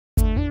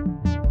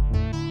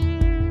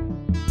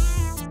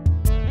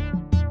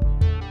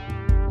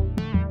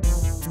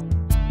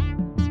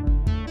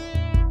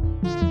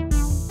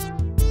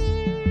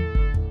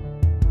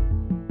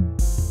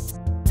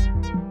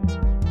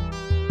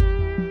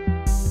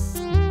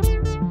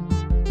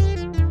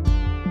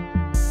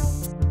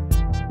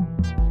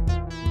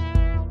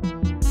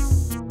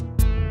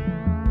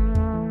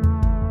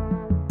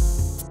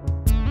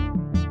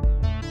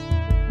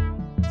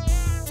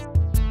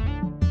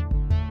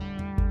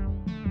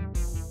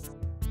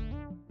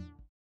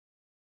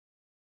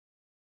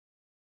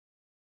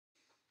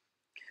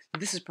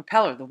This is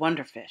Propeller, the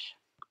wonder fish.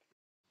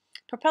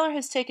 Propeller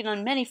has taken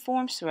on many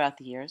forms throughout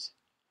the years.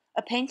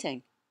 A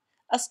painting,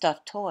 a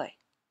stuffed toy,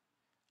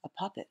 a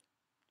puppet.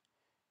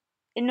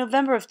 In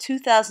November of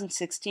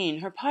 2016,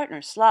 her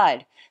partner,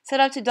 Slide,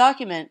 set out to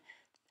document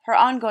her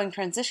ongoing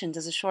transitions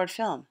as a short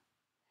film.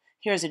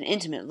 Here's an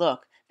intimate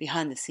look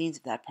behind the scenes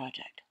of that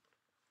project.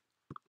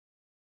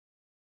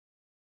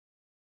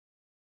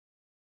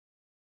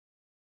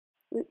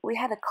 We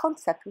had a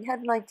concept, we had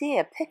an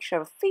idea, a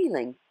picture, a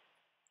feeling.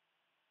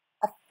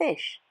 A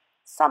fish,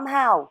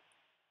 somehow,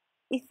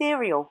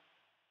 ethereal,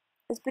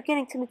 is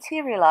beginning to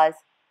materialize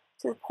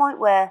to the point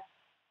where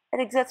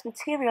it exerts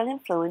material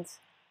influence,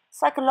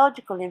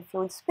 psychological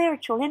influence,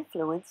 spiritual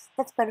influence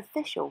that's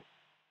beneficial.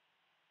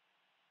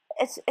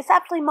 It's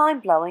absolutely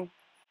mind-blowing,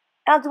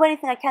 and I'll do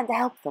anything I can to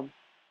help them.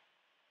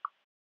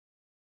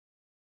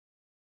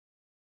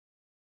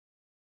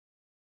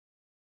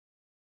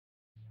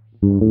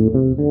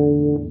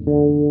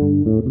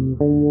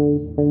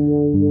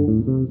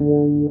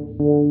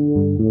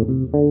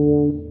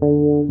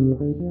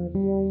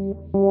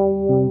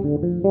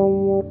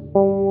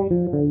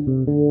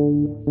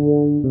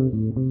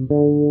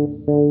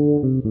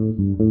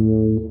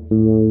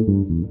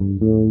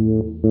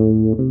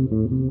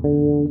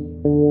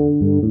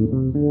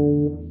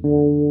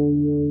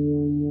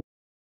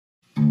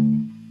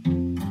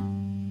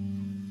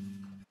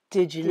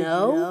 Did you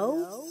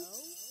know?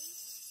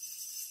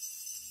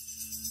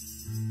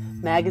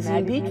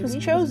 Magazine Beach was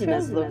chosen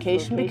as the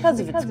location because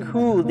of its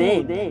cool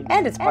name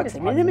and its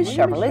proximity to Miss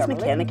Chevrolet's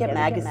mechanic at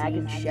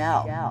Magazine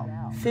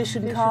Shell. Fish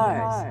and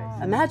cars,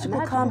 a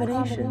magical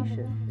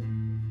combination.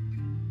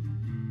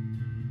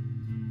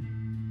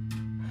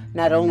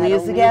 Not only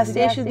is the gas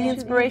station the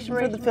inspiration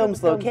for the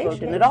film's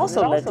location, it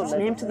also lends its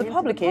name to the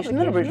publication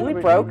that originally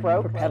broke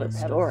Propeller's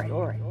story.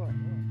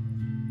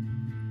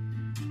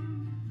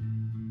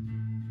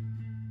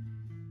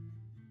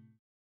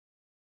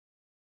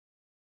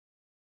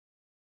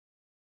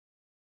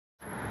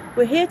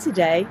 We're here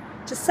today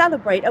to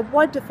celebrate a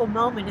wonderful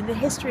moment in the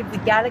history of the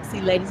galaxy,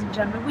 ladies and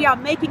gentlemen. We are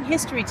making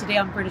history today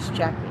on British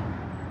Jackie.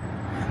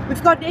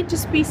 We've got an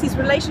interspecies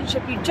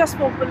relationship you just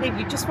won't believe,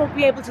 you just won't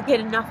be able to get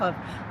enough of.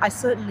 I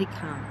certainly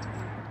can't.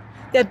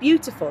 They're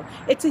beautiful.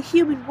 It's a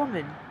human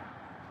woman.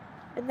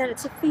 And then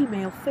it's a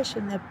female fish,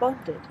 and they're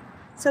bonded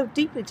so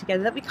deeply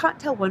together that we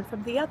can't tell one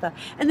from the other.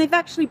 And they've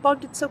actually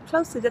bonded so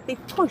closely that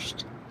they've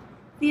pushed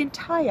the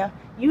entire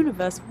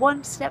universe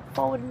one step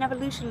forward in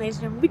evolution, ladies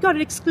and gentlemen. We got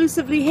it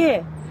exclusively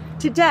here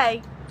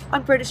today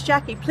on British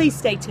Jackie. Please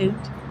stay tuned.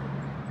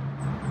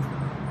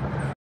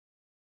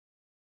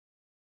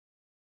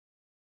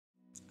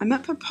 I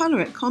met Propeller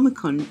at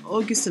Comic-Con in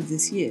August of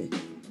this year.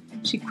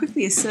 She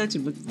quickly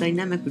asserted what the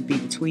dynamic would be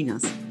between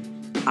us.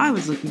 I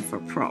was looking for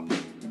a prop.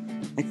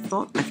 I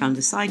thought I found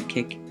a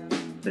sidekick,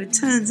 but it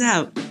turns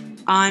out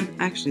I'm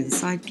actually the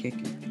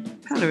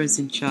sidekick. Propeller is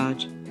in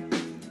charge.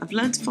 I've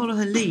learned to follow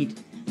her lead,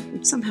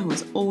 which somehow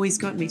has always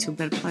got me to a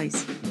better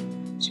place.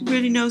 She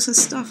really knows her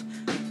stuff.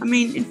 I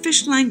mean, in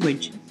fish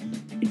language,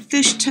 in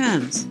fish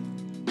terms.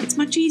 It's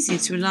much easier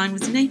to align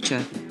with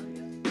nature.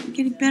 I'm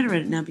getting better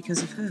at it now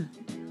because of her.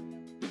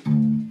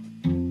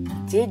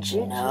 Did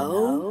you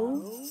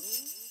know?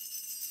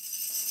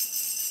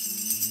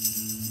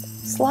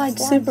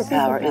 Slide's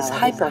superpower is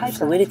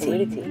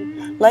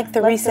hyperfluidity, like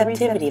the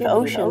receptivity of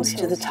oceans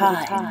to the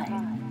tide.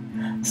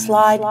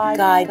 Slide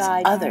guides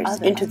others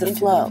into the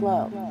flow,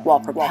 while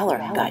Propeller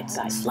guides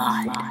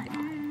Slide.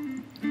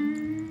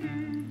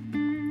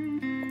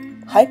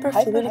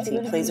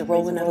 Hyperfluidity plays a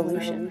role in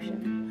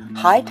evolution.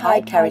 High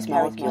tide carries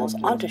molecules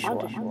onto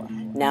shore.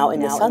 Now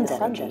in the sun's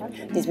energy,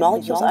 these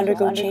molecules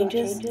undergo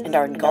changes and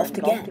are engulfed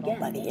again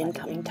by the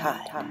incoming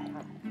tide.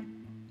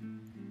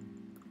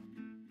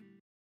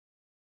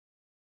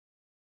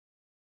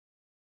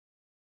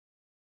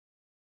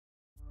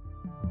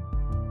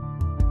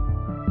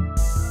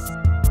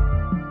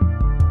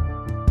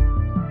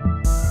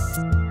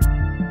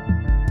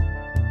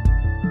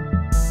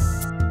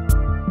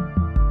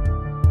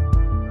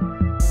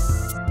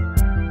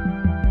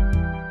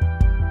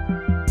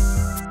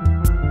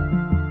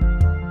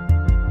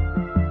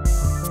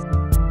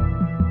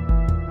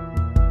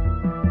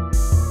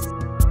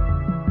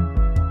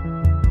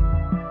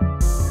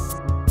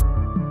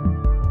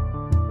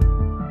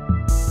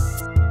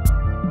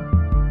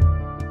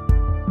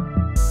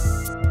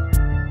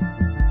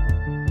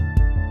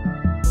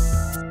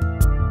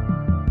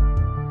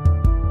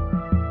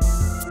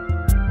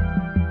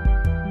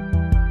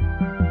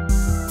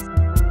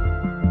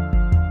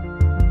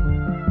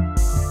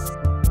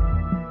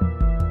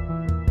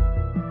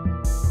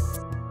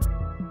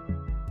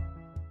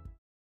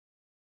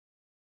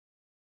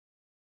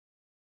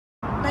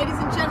 Ladies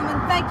and gentlemen,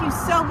 thank you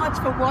so much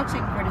for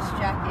watching British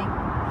Jackie.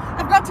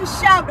 I've got to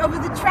shout over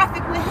the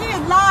traffic. We're here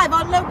live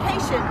on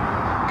location.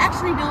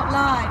 Actually not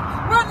live.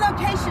 We're on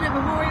location at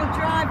Memorial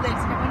Drive,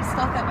 ladies and gentlemen. I'm going to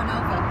start that one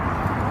over.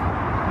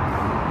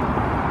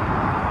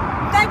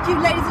 Thank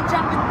you, ladies and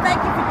gentlemen. Thank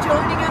you for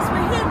joining us.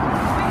 We're here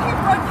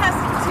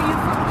broadcasting to you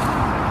from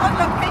on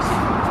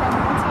location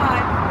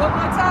one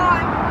more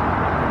time.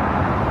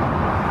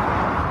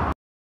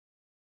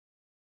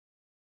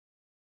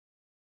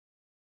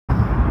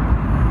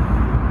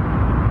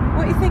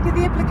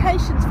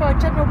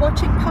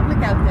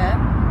 public out there.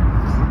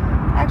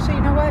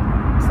 Actually, you know what,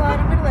 Slide?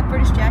 I'm going to let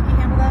British Jackie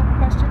handle that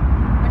question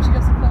when she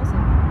does the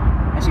closing.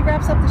 When she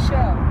wraps up the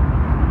show.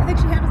 I think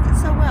she handles it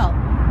so well.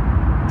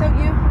 Don't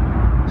you?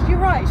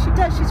 You're right, she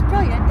does. She's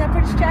brilliant. That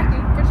British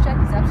Jackie's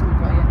absolutely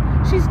brilliant.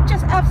 She's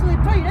just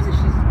absolutely brilliant, isn't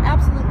she? She's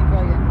absolutely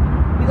brilliant.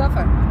 We love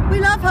her. We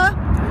love her.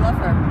 We love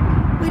her.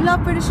 We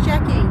love British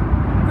Jackie.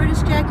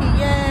 British Jackie,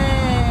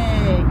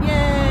 yay!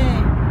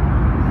 Yay!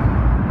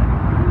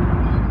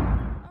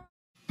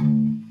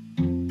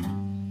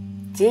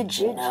 Did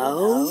you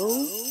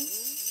know?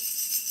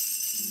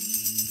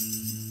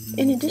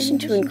 In addition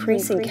to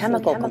increasing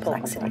chemical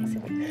complexity,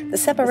 the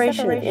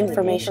separation of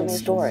information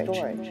storage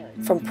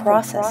from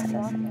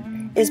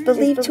processing is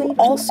believed to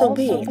also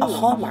be a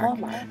hallmark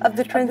of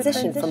the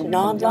transition from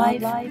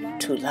non-life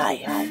to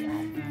life.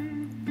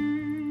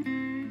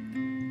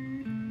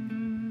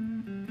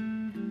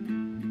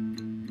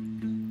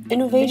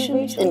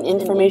 Innovations in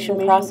information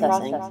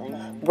processing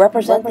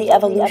represent the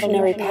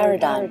evolutionary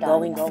paradigm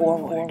going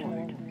forward.